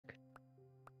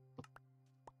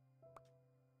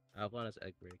Avalon has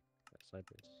egg break. That's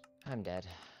Cypress. I'm dead.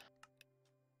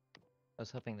 I was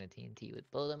hoping the TNT would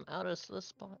blow them out of the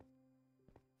spot.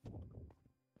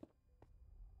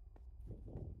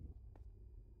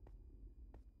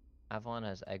 Avalon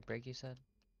has egg break, you said?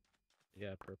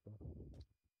 Yeah, purple.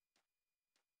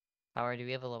 Howard, do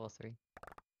we have a level 3?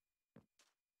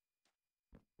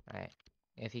 Alright.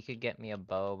 If you could get me a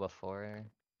bow before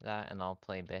that, and I'll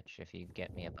play bitch if you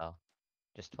get me a bow.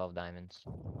 Just 12 diamonds.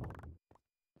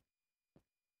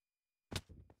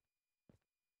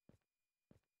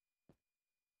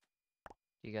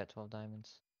 You got 12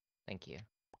 diamonds? Thank you.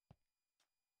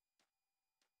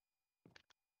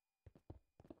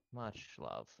 Much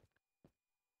love.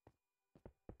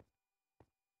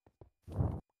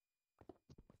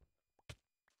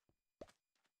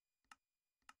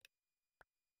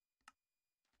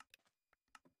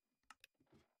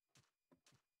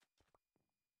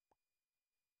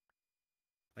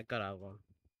 I got Avalon.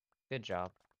 Good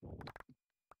job.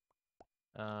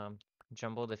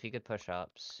 Jumbled, if you could push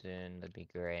up soon, that'd be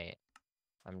great.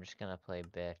 I'm just gonna play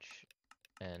bitch,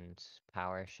 and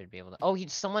power should be able to. Oh,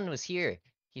 someone was here.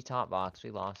 He top box.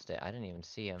 We lost it. I didn't even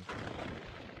see him.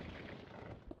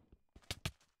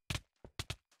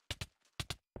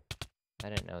 I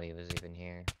didn't know he was even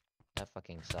here. That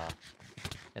fucking sucks.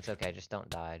 It's okay. Just don't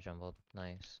die, Jumbled.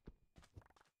 Nice.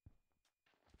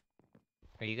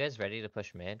 Are you guys ready to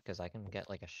push mid? Because I can get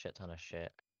like a shit ton of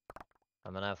shit.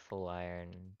 I'm gonna have full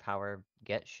iron, power,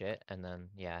 get shit, and then,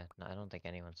 yeah, no, I don't think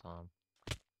anyone saw him.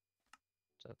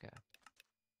 It's okay.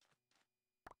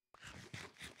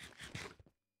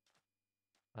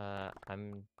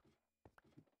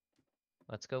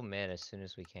 Let's go mid as soon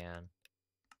as we can.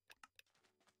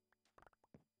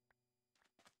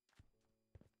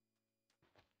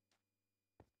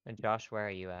 And Josh, where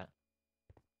are you at?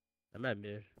 I'm at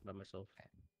mid by myself.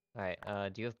 Alright,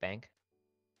 do you have bank?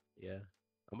 Yeah.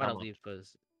 I'm How about to much? leave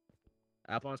because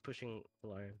Avalon's pushing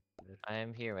full iron. Mid. I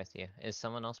am here with you. Is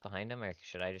someone else behind him, or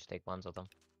should I just take ones with him?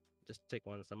 Just take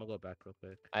one, so I'm gonna go back real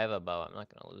quick. I have a bow, I'm not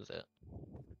gonna lose it.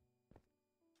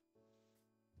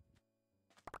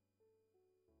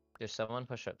 There's someone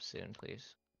push up soon,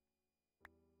 please.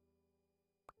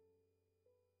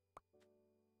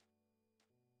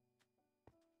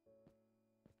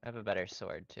 I have a better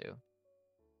sword, too.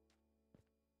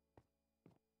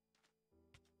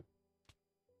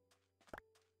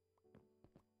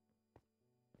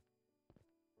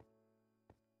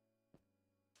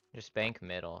 Just bank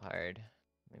middle hard.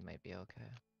 We might be okay.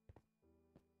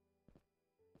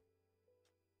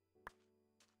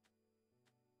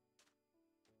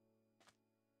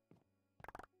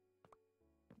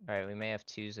 Alright, we may have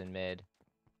twos in mid.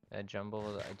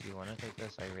 Jumble, do you want to take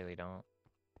this? I really don't.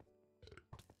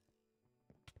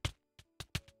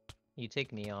 You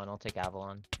take Neon, I'll take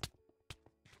Avalon.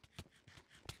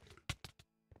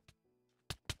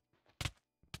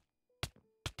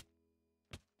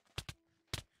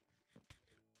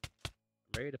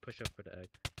 I'm ready to push up for the egg.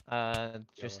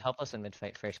 Just Yellow. help us in mid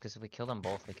fight first, because if we kill them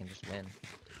both, we can just win.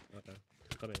 Okay.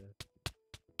 I'm coming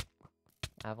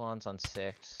in. Avalon's on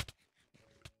 6.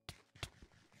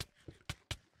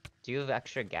 Do you have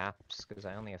extra gaps? Because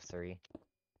I only have 3.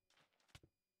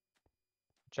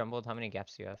 Jumbled, how many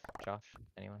gaps do you have, Josh?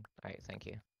 Anyone? Alright, thank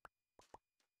you.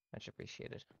 Much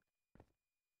appreciated.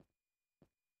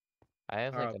 I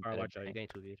have like a bit of Watch out. You're bank. getting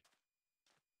too lead.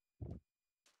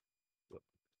 Whoop.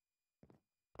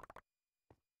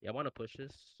 Yeah, I want to push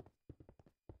this.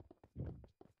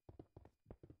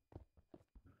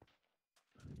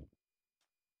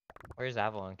 Where's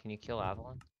Avalon? Can you kill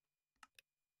Avalon?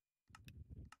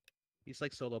 He's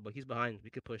like solo, but he's behind. We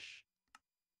could push.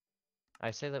 I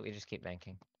say that we just keep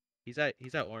banking. He's at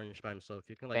orange by himself.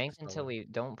 You can like Bank stall until him. we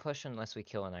don't push unless we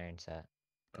kill an iron set.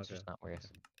 It's Okay. just not worth.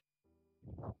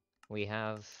 We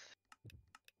have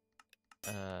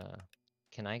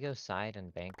can I go side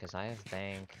and bank? Because I have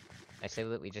bank. I say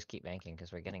that we just keep banking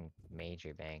because we're getting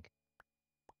major bank.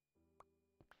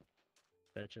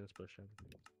 Benchins pushing.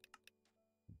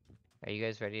 Are you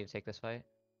guys ready to take this fight?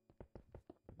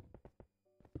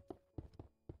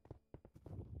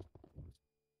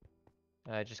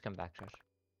 Just come back, Josh.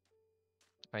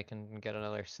 I can get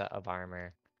another set of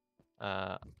armor.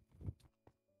 Don't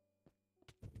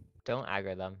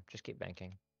aggro them. Just keep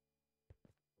banking.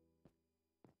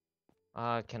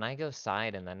 Can I go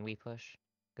side and then we push?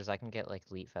 Because I can get like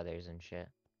leet feathers and shit.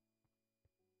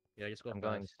 Yeah, just go I'm fast.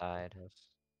 going Go side. fast.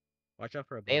 Watch out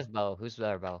for a They bow. have bow. Who's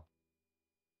their bow?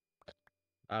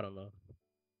 I don't know.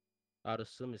 I'd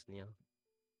assume it's Neon.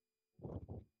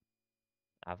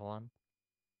 Avalon?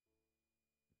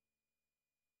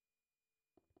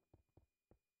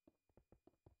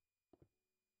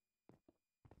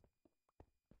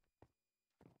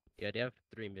 Yeah, they have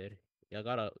 3 mid. Y'all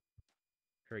gotta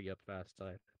hurry up fast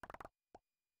time.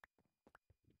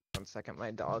 1 second, my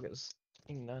dog is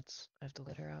being nuts. I have to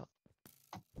let her out.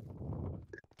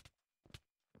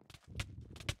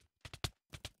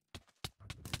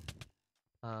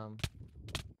 Alright,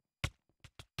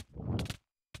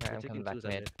 They're I'm coming taking back twos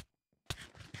at mid. mid.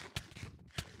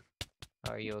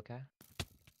 Are you okay?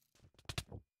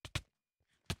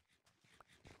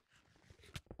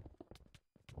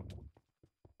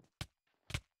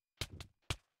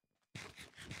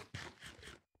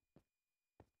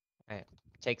 Alright,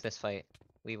 take this fight.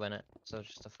 We win it. So it's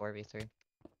just a 4v3.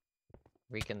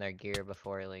 Weaken their gear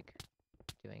before, like,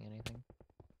 doing anything.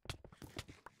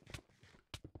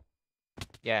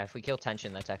 Yeah, if we kill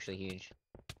tension, that's actually huge.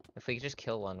 If we just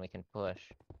kill one, we can push.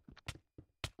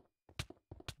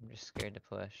 I'm just scared to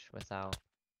push without.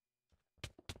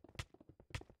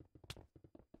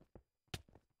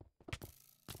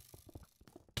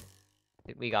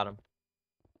 We got him.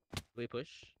 We push.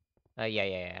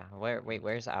 Yeah. Wait,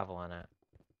 where's Avalon at?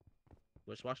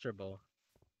 Let's watch their bow.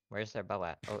 Where's their bow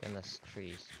at? Oh, in the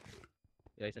trees.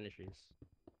 Yeah, he's in the trees.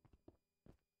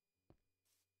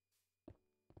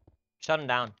 Shut him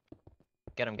down.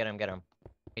 Get him.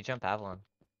 Hey, jump Avalon.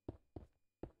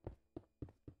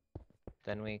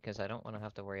 Then because I don't want to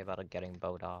have to worry about it getting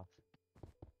bowed off.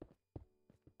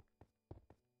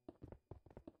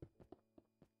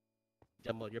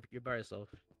 Jumbo, you're by yourself.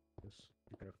 Just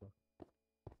be careful.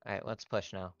 Alright, let's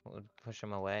push now. We'll push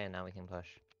him away, and now we can push.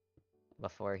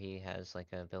 Before he has, like,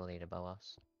 an ability to bow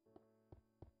us.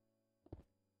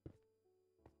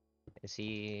 Is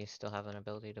he still have an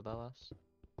ability to bow us?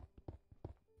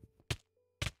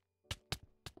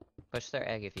 Push their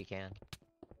egg if you can.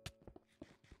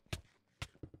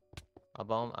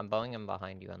 I'm bowing him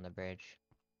behind you on the bridge.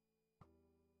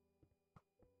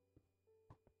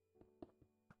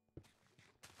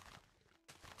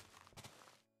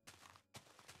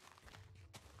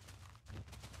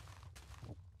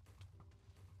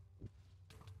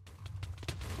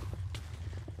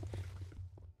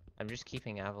 I'm just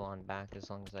keeping Avalon back as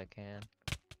long as I can.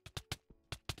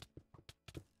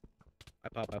 I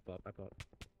pop.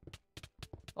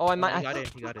 Oh, I Oh, might. he got in.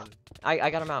 He got in. I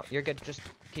got him out. You're good. Just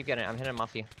keep getting it. I'm hitting him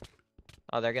off you.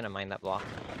 Oh, they're gonna mine that block.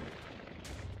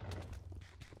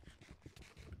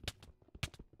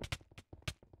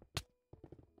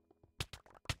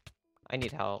 I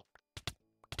need help.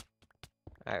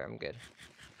 Alright, I'm good.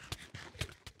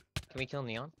 Can we kill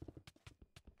Neon?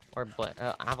 Or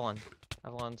Avalon.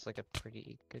 Avalon's like a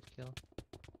pretty good kill.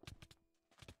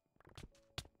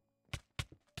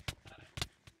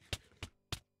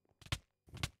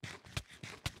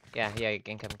 Yeah,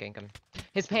 gank him.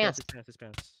 His pants! His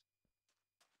pants.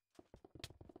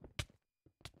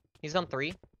 He's on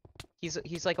 3.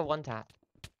 He's like a 1-tap.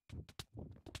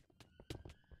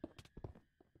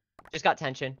 Just got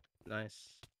tension.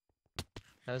 Nice.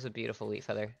 That was a beautiful Leaf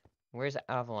Feather. Where's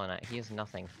Avalon at? He has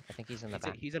nothing. I think he's in the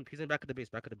back. He's in back of the base.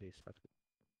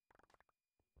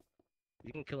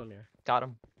 You can kill him here. Got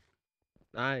him.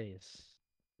 Nice.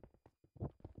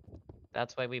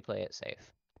 That's why we play it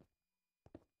safe.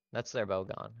 That's their bow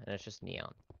gone, and it's just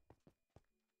Neon.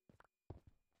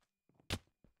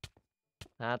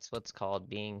 That's what's called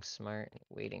being smart and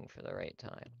waiting for the right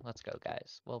time. Let's go,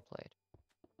 guys. Well played.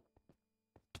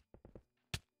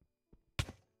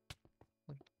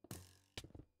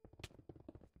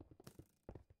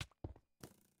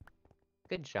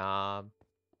 Good job.